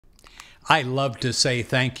I love to say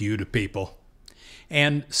thank you to people.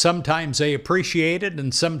 And sometimes they appreciate it,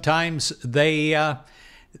 and sometimes they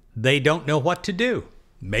don't know what to do.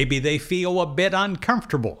 Maybe they feel a bit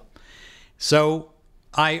uncomfortable. So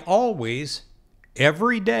I always,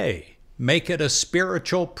 every day, make it a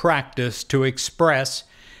spiritual practice to express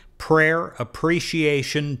prayer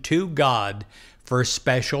appreciation to God for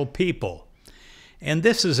special people. And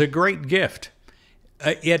this is a great gift.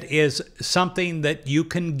 It is something that you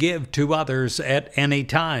can give to others at any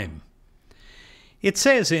time. It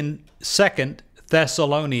says in 2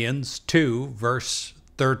 Thessalonians 2, verse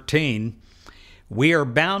 13, "We are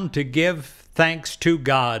bound to give thanks to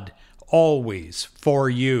God always for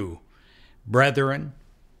you, brethren,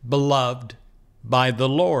 beloved by the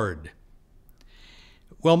Lord."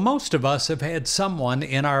 Well, most of us have had someone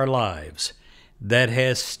in our lives that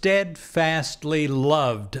has steadfastly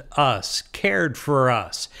loved us, cared for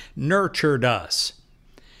us, nurtured us.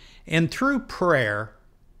 And through prayer,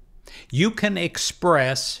 you can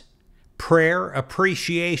express prayer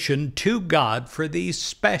appreciation to God for these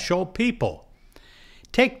special people.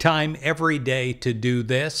 Take time every day to do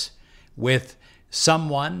this with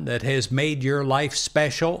someone that has made your life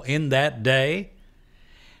special in that day.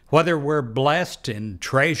 Whether we're blessed in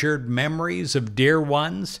treasured memories of dear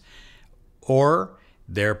ones or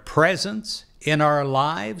their presence in our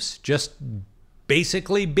lives, just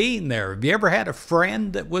basically being there. Have you ever had a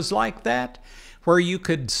friend that was like that, where you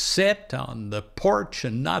could sit on the porch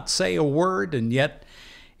and not say a word, and yet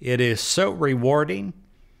it is so rewarding?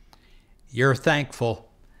 You're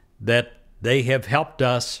thankful that they have helped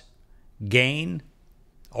us gain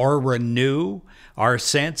or renew our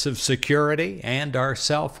sense of security and our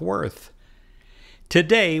self-worth.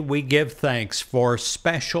 Today, we give thanks for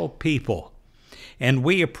special people, and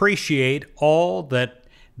we appreciate all that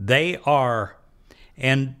they are,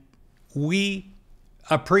 and we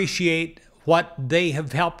appreciate what they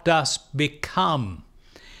have helped us become.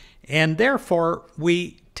 And therefore,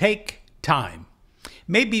 we take time,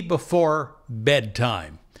 maybe before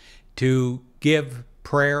bedtime, to give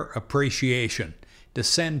prayer appreciation, to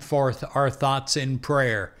send forth our thoughts in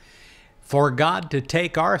prayer, for God to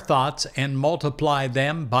take our thoughts and multiply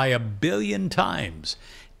them by 1,000,000,000 times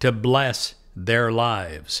to bless their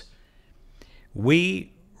lives.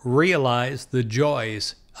 We realize the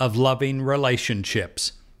joys of loving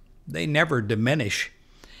relationships. They never diminish,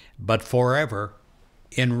 but forever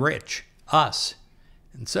enrich us.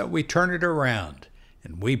 And so we turn it around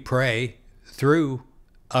and we pray through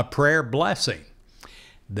a prayer blessing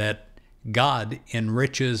that God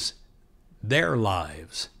enriches their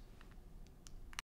lives.